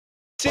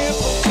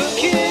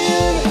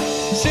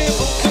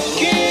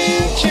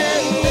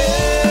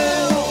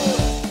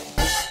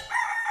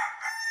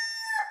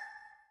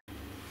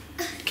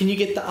you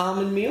get the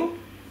almond meal?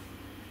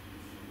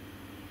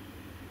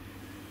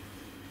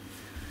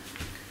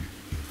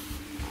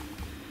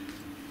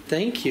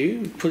 Thank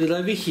you. Put it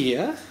over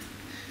here.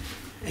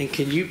 And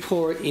can you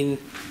pour it in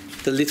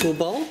the little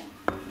bowl?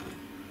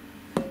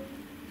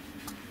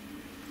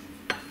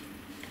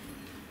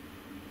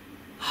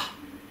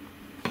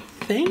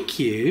 Thank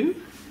you.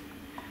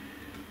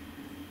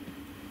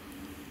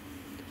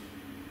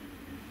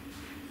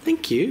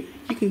 Thank you.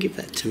 You can give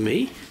that to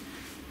me.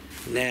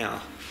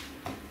 Now,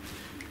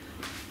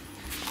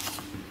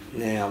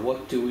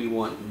 what do we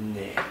want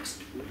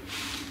next?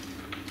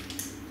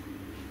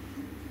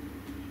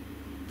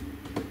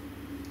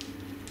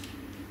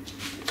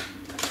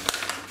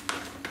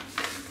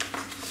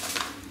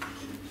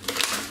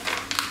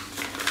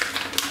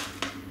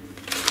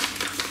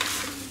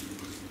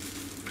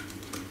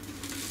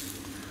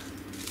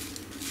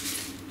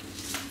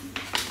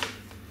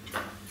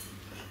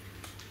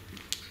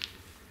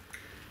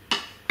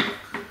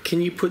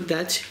 Can you put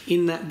that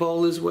in that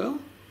bowl as well?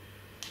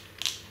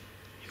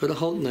 You've got to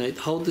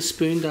hold the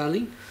spoon,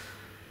 darling.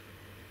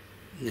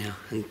 Now,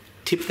 and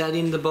tip that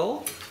in the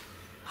bowl.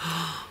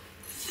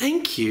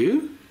 Thank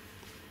you.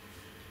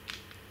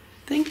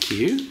 Thank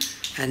you.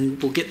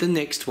 And we'll get the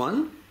next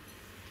one.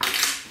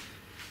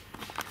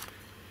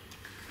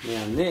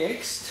 Now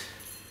next,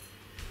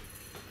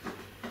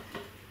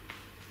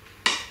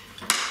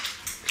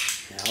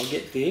 I'll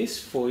get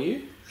this for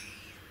you.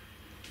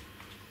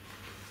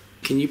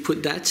 Can you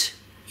put that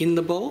in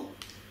the bowl?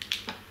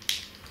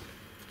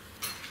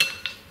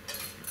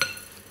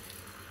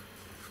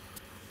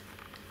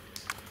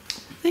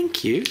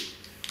 Thank you.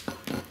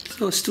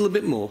 Oh, still a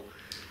bit more.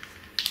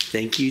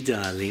 Thank you,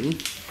 darling.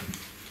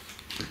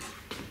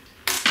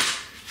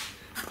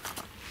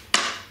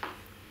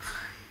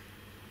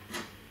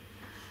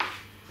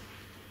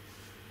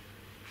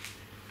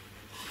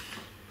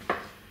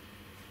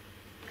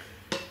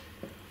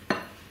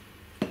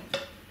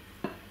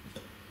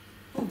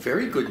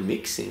 Very good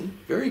mixing,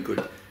 very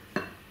good.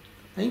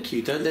 Thank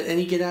you. Don't let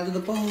any get out of the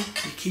bowl.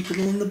 You keep it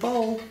all in the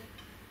bowl.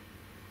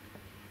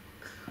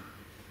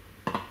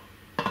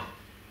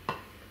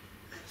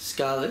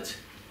 Scarlett,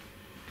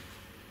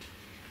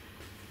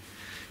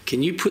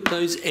 can you put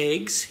those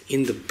eggs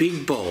in the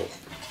big bowl?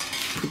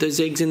 Put those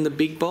eggs in the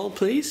big bowl,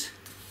 please.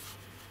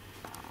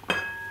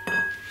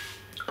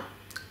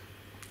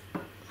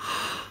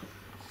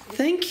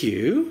 Thank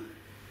you.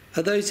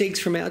 Are those eggs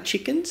from our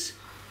chickens?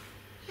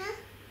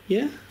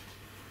 Yeah,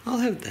 I'll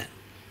have that.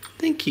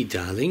 Thank you,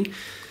 darling.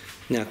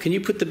 Now, can you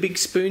put the big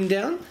spoon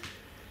down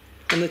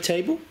on the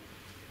table?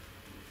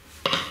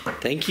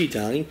 Thank you,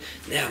 darling.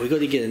 Now, we've got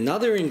to get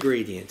another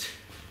ingredient.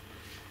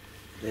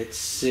 Let's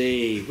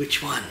see,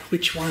 which one?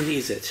 Which one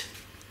is it?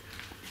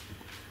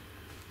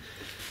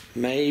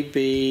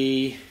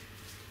 Maybe...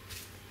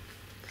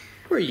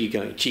 Where are you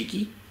going,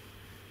 cheeky?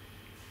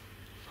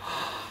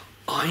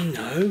 I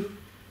know.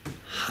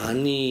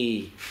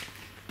 Honey.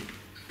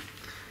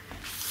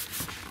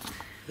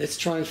 Let's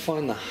try and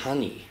find the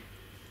honey.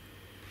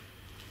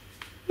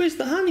 Where's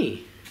the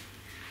honey?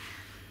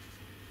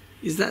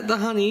 Is that the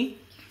honey?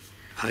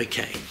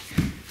 Okay.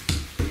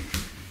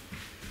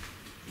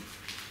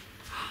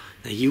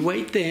 Now you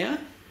wait there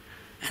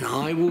and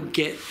I will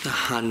get the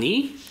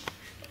honey.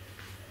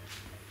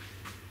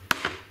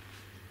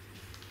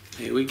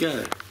 There we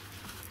go.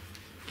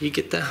 You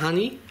get the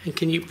honey and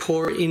can you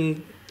pour it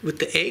in with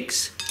the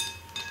eggs?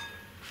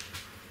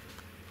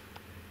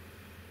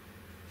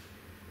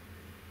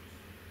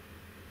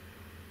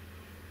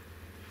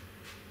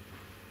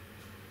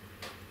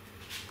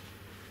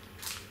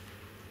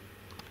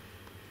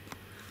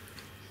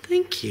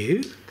 Thank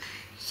you.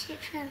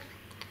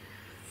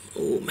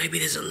 Oh, maybe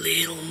there's a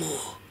little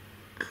more.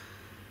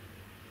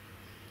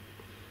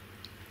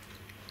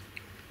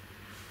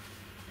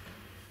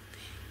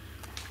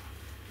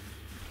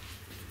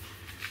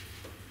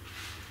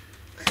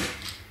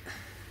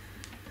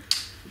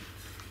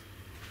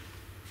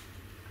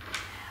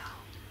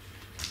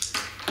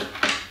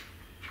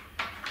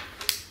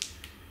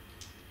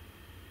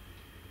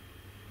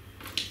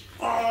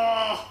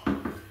 Oh!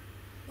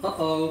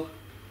 Uh-oh.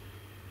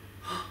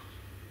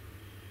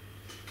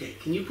 Okay,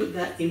 can you put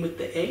that in with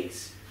the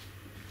eggs?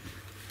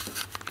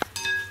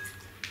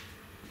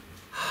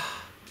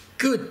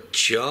 Good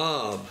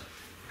job.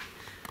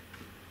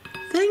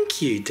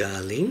 Thank you,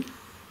 darling.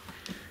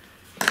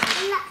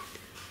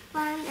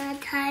 On the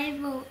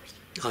table.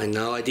 I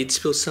know, I did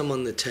spill some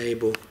on the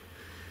table.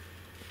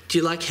 Do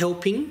you like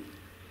helping?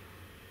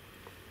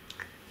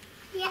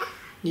 Yeah.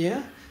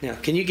 Yeah? Now,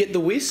 can you get the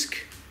whisk?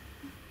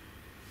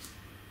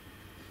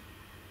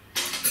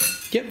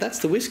 Yep, that's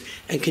the whisk.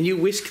 And can you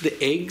whisk the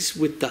eggs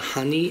with the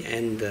honey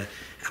and the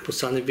apple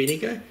cider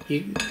vinegar?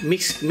 You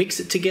mix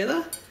it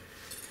together?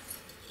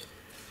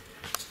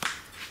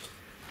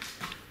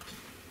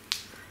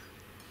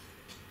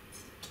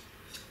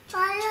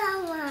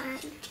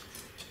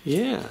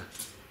 Yeah.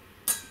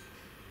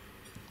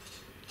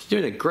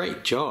 You're doing a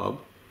great job.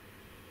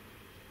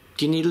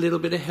 Do you need a little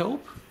bit of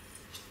help?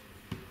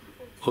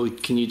 Or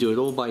can you do it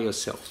all by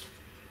yourself?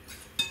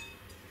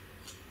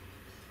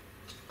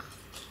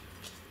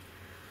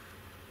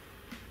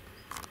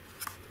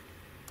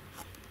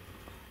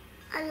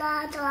 a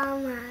lot of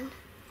almond.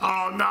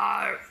 Oh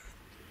no!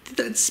 Did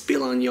that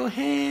spill on your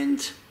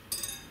hand?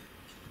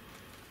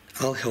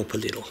 I'll help a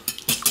little.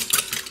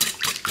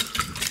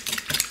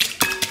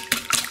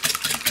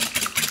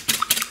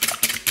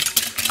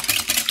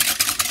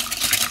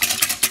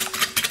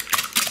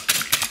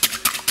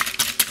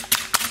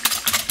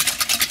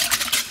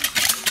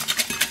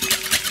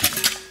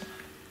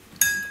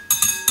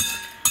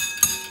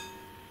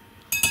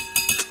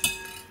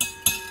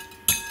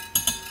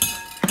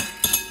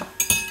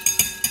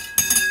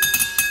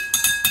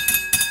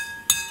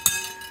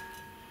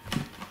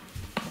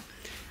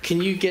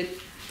 Can you get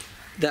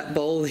that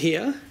bowl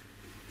here?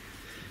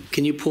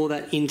 Can you pour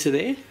that into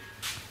there?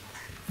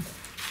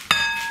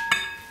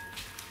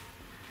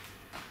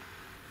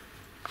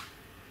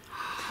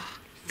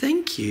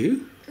 Thank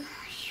you.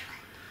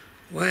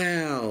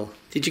 Wow.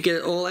 Did you get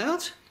it all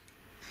out?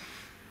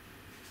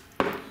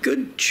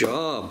 Good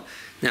job.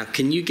 Now,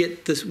 can you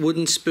get this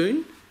wooden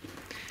spoon?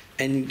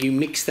 And you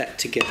mix that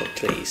together,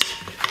 please.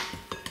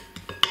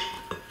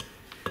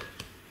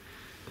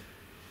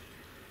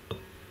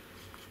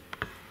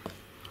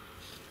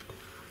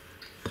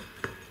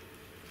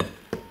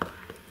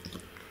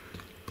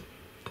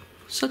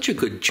 Such a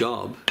good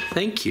job.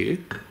 Thank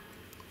you.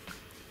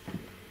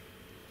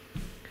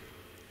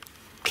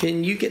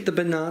 Can you get the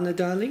banana,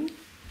 darling?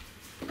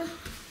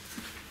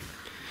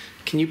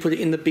 Can you put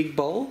it in the big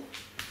bowl?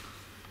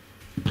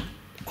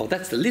 Oh,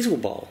 that's the little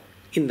bowl.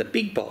 In the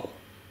big bowl.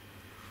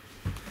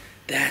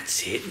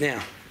 That's it.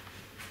 Now,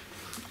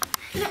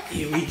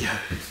 here we go.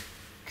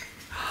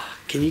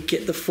 Can you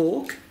get the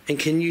fork? And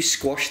can you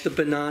squash the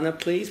banana,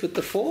 please, with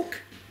the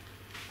fork?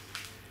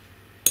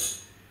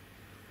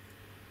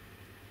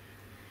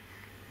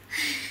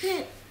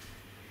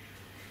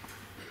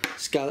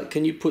 Scarlett,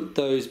 can you put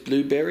those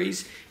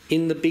blueberries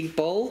in the big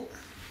bowl?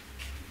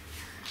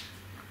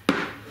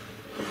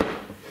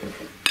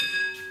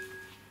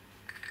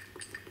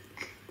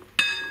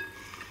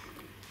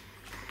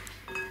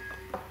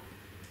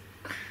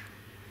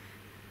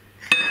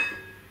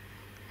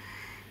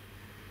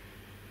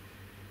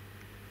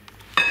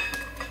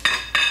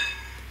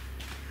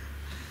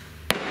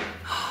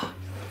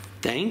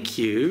 Thank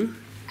you.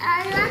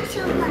 I like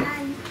your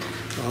one.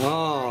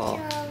 Oh.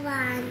 Your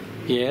one.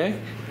 Yeah.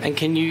 And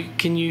can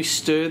you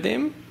stir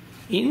them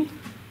in?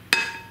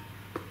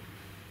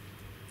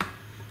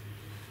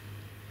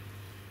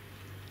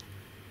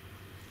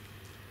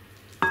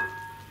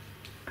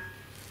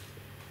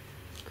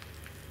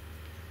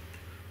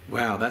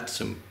 Wow, that's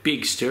some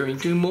big stirring.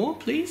 Do more,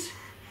 please.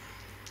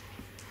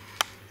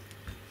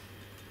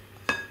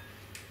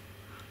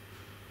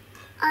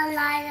 I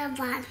like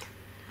the one.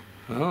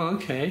 Oh,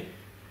 okay.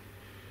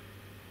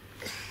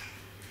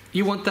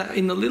 You want that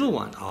in the little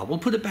one? Oh, we'll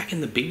put it back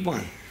in the big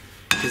one,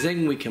 because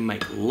then we can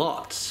make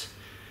lots.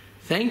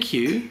 Thank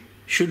you.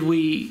 Should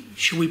we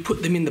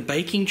put them in the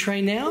baking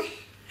tray now?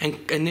 And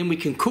then we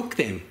can cook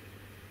them.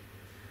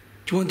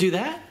 Do you want to do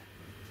that?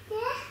 Yeah.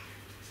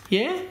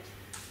 Yeah?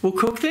 We'll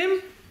cook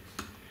them?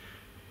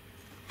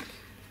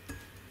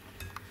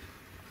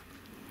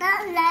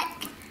 Not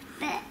like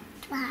that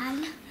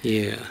one.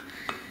 Yeah.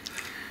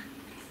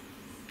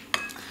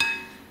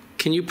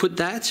 Can you put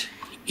that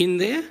in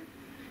there?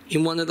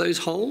 In one of those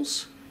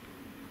holes?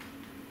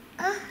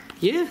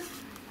 Yeah?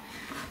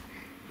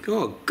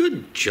 Oh,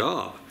 good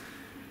job.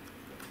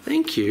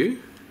 Thank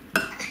you.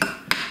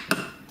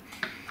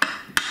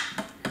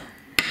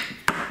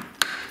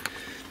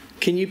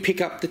 Can you pick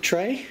up the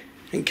tray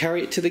and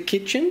carry it to the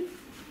kitchen?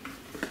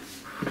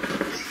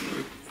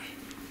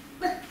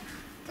 They're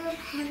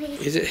heavy.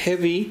 Is it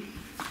heavy?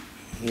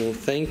 Well,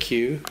 thank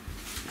you.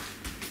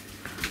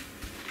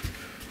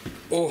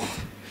 Oh,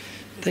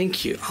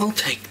 thank you. I'll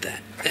take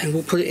that and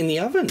we'll put it in the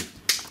oven.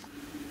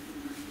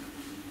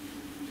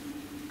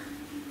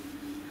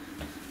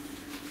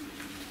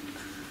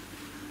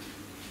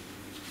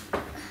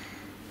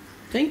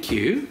 Thank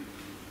you.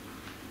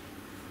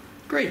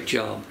 Great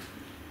job.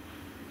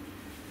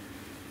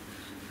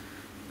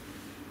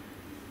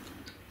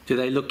 Do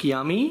they look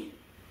yummy?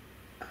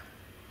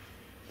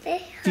 They're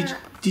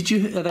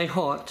hot. Are they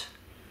hot?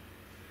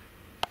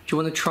 Do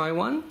you want to try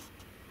one?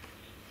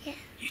 Yeah.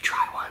 You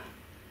try one.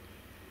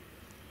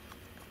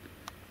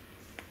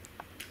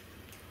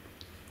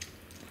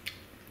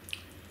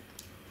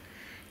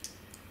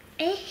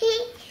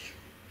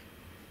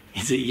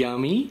 Is it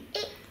yummy?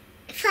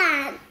 It's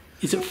fun.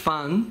 Is it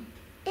fun?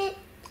 Eat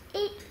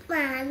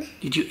one.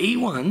 Did you eat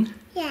one?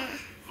 Yeah.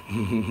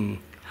 Do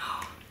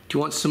you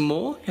want some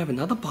more? Have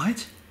another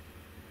bite?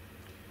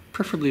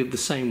 Preferably of the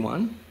same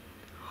one.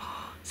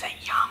 Say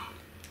yum.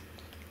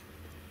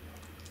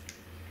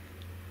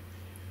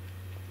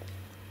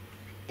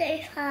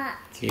 They're hot.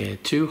 Yeah,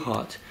 too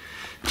hot.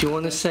 Do you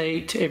want to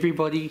say to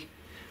everybody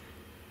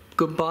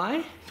goodbye?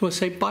 Do you want to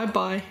say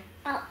bye-bye?